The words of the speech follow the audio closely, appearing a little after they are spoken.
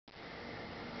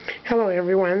Hello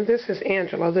everyone, this is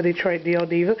Angela, the Detroit Deal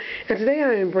Diva, and today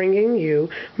I am bringing you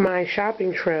my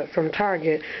shopping trip from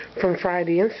Target from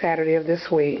Friday and Saturday of this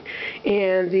week.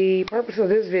 And the purpose of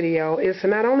this video is to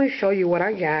not only show you what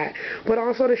I got, but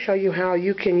also to show you how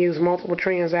you can use multiple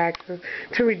transactions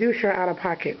to reduce your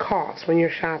out-of-pocket costs when you're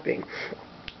shopping.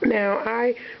 Now,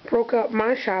 I broke up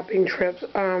my shopping trips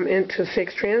into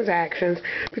 6 transactions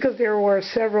because there were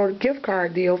several gift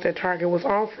card deals that Target was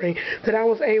offering that I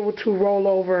was able to roll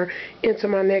over into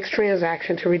my next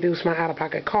transaction to reduce my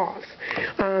out-of-pocket costs.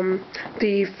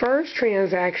 The first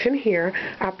transaction here,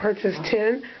 I purchased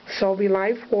 10 Sobe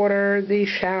Life Water, the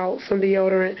Shout, some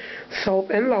deodorant, soap,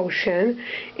 and lotion,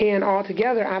 and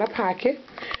altogether out of pocket,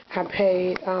 I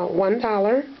paid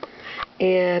 $1.86. I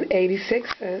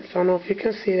don't know if you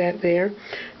can see that there.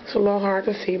 It's a little hard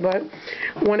to see, but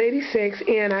 $1.86,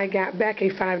 and I got back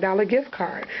a $5 gift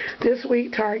card. This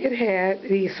week, Target had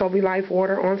the Sobe Life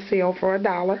Water on sale for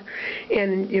 $1,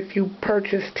 and if you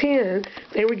purchased 10,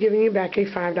 they were giving you back a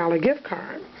 $5 gift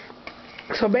card.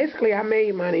 So basically, I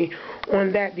made money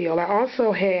on that deal. I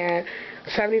also had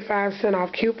 75%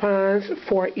 off coupons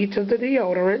for each of the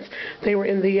deodorants. They were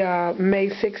in the May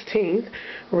 16th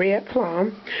Red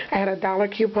Plum. I had a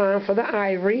 $1 coupon for the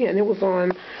Ivory, and it was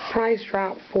on price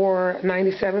drop for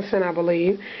 97 cents, I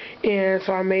believe. And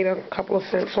so I made a couple of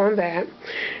cents on that.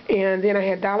 And then I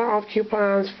had $1 off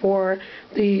coupons for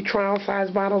the trial size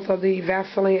bottles of the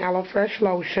Vaseline Aloe Fresh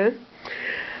lotion.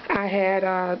 I had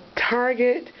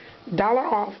Target $1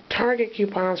 off Target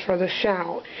coupons for the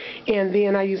Shout, and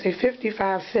then I used a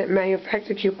 55-cent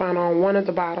manufacturer coupon on one of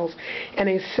the bottles and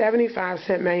a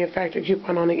 75-cent manufacturer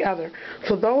coupon on the other.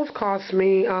 So those cost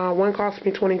me, one cost me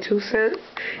 22 cents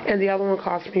and the other one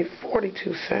cost me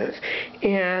 42 cents.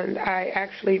 And I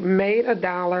actually made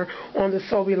 $1 on the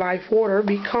Sobe Life Water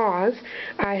because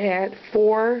I had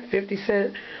 4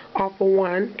 50-cent off of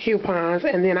one coupons,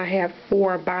 and then I had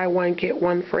 4 buy one get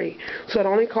one free. So it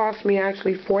only cost me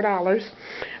actually $4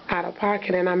 out of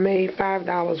pocket, and I made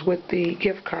 $5 with the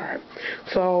gift card.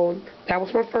 So that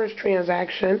was my first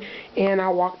transaction, and I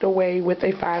walked away with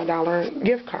a $5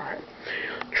 gift card.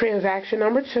 Transaction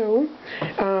number 2,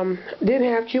 didn't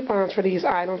have coupons for these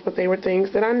items, but they were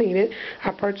things that I needed.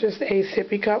 I purchased a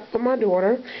sippy cup for my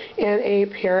daughter and a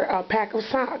pack of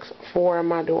socks for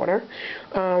my daughter.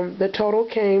 The total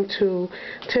came to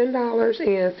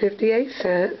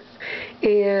 $10.58,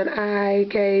 and I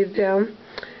gave them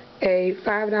a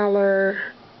 $5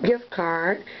 gift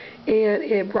card, and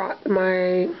it brought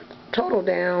my total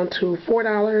down to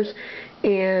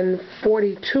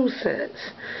 $4.42.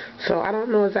 So I don't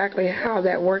know exactly how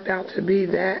that worked out to be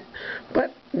that,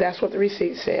 but that's what the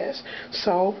receipt says.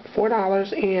 So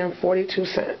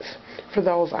 $4.42 for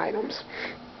those items.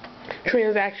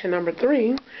 Transaction number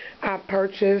 3, I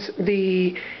purchased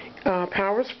the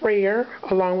power sprayer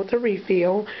along with the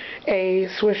refill, a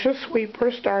Swisher Sweeper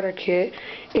starter kit,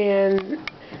 and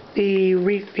the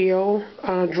refill,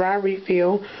 dry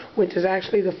refill, which is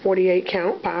actually the 48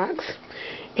 count box.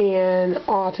 And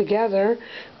altogether,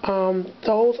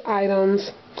 those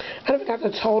items, I don't got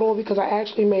the total because I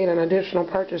actually made an additional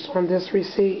purchase on this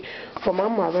receipt for my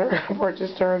mother. I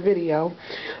purchased her a video.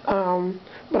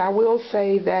 But I will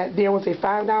say that there was a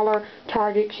 $5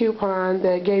 Target coupon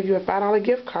that gave you a $5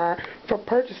 gift card for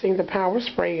purchasing the power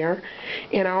sprayer.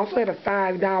 And I also had a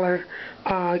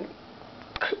 $5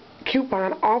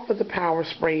 coupon off of the power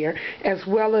sprayer, as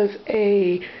well as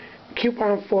a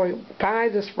coupon for buy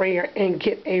the sprayer and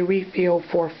get a refill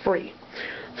for free.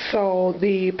 So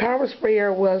the power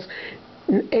sprayer was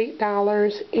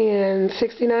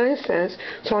 $8.69,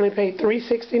 so I only paid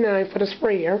 $3.69 for the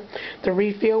sprayer. The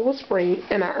refill was free,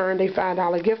 and I earned a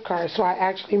 $5 gift card. So I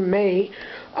actually made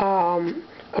about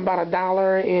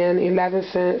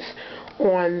 $1.11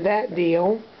 on that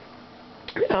deal.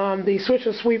 The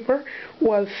Swisher Sweeper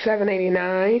was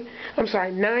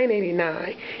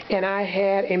 $9.89, and I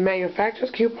had a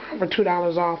manufacturer's coupon for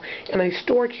 $2 off and a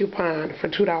store coupon for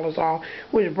 $2 off,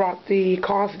 which brought the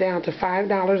cost down to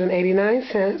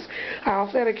 $5.89. I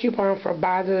also had a coupon for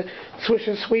buy the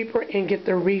Swisher Sweeper and get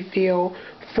the refill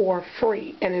for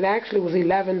free, and it actually was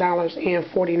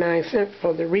 $11.49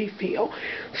 for the refill.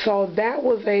 So that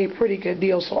was a pretty good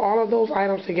deal. So all of those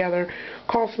items together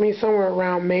cost me somewhere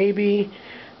around maybe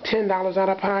 $10 out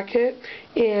of pocket,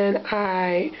 and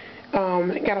I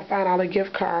got a $5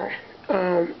 gift card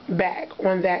back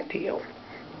on that deal.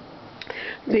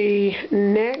 The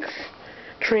next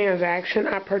transaction,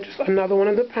 I purchased another one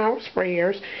of the power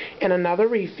sprayers and another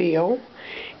refill,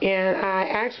 and I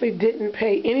actually didn't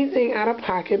pay anything out of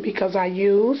pocket because I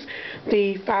used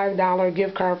the $5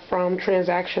 gift card from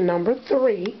transaction number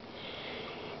 3,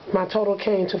 My total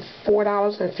came to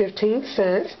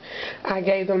 $4.15. I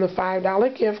gave them the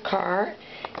 $5 gift card,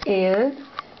 and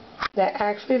that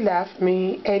actually left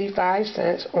me 85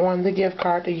 cents on the gift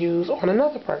card to use on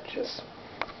another purchase.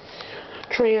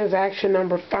 Transaction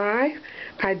number 5,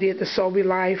 I did the Sobe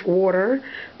Life water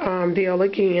deal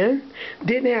again.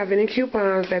 Didn't have any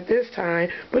coupons at this time,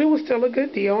 but it was still a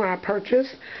good deal. I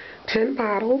purchased 10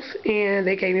 bottles, and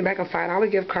they gave me back a $5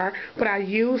 gift card, but I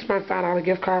used my $5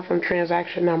 gift card from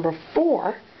transaction number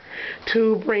 4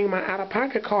 to bring my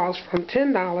out-of-pocket costs from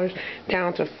 $10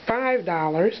 down to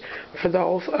 $5 for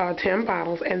those 10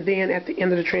 bottles, and then at the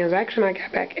end of the transaction I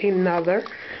got back another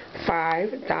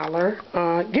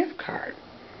 $5 gift card.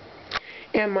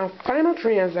 And my final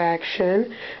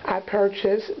transaction, I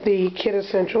purchased the Kid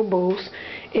Essential Boost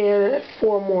and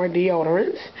 4 more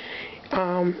deodorants.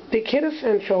 The Kid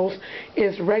Essentials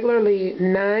is regularly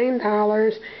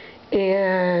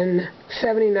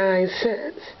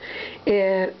 $9.79,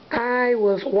 and I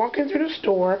was walking through the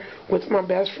store with my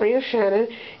best friend Shannon,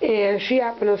 and she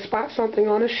happened to spot something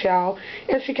on the shelf,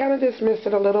 and she kind of dismissed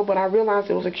it a little, but I realized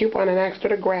it was a coupon and asked her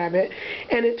to grab it,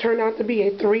 and it turned out to be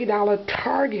a $3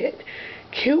 Target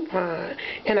coupon,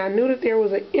 and I knew that there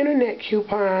was an internet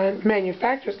coupon,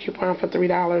 manufacturer's coupon for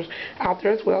 $3 out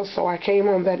there as well, so I came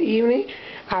home that evening,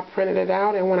 I printed it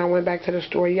out, and when I went back to the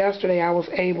store yesterday, I was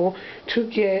able to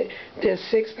get this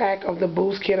 6-pack of the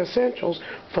Boost Kid Essentials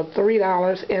for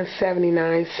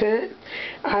 $3.79.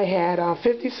 I had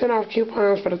 50-cent off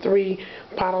coupons for the 3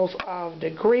 bottles of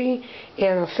Degree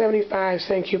and a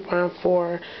 75-cent coupon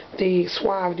for the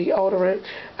Suave deodorant.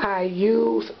 I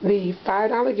used the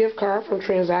 $5 gift card from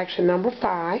transaction number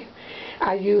 5.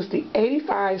 I used the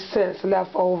 85 cents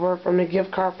left over from the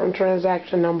gift card from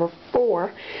transaction number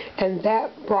 4, and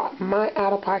that brought my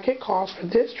out-of-pocket cost for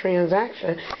this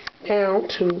transaction down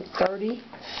to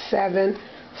 37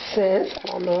 cents. I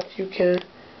don't know if you can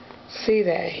see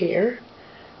that here.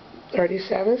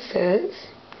 37 cents.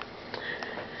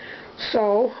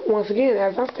 So, once again,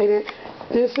 as I stated,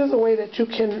 this is a way that you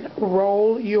can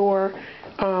roll your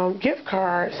gift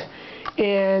cards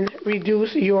and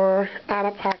reduce your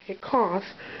out-of-pocket costs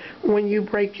when you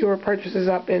break your purchases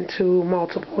up into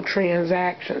multiple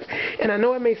transactions. And I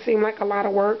know it may seem like a lot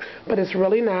of work, but it's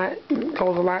really not. It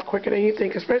goes a lot quicker than you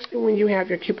think, especially when you have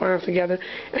your coupons together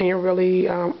and you're really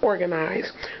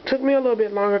organized. Took me a little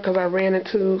bit longer because I ran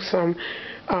into some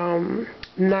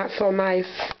not so nice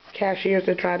cashiers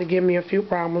that tried to give me a few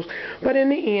problems, but in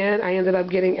the end I ended up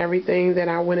getting everything that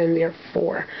I went in there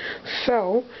for.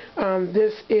 So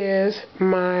this is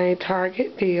my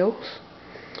Target deals,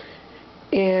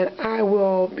 and I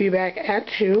will be back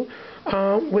at you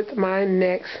with my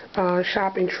next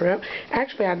shopping trip.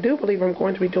 Actually, I do believe I'm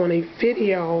going to be doing a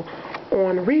video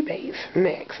on rebates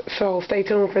next, so stay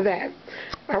tuned for that.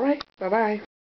 Alright, bye bye.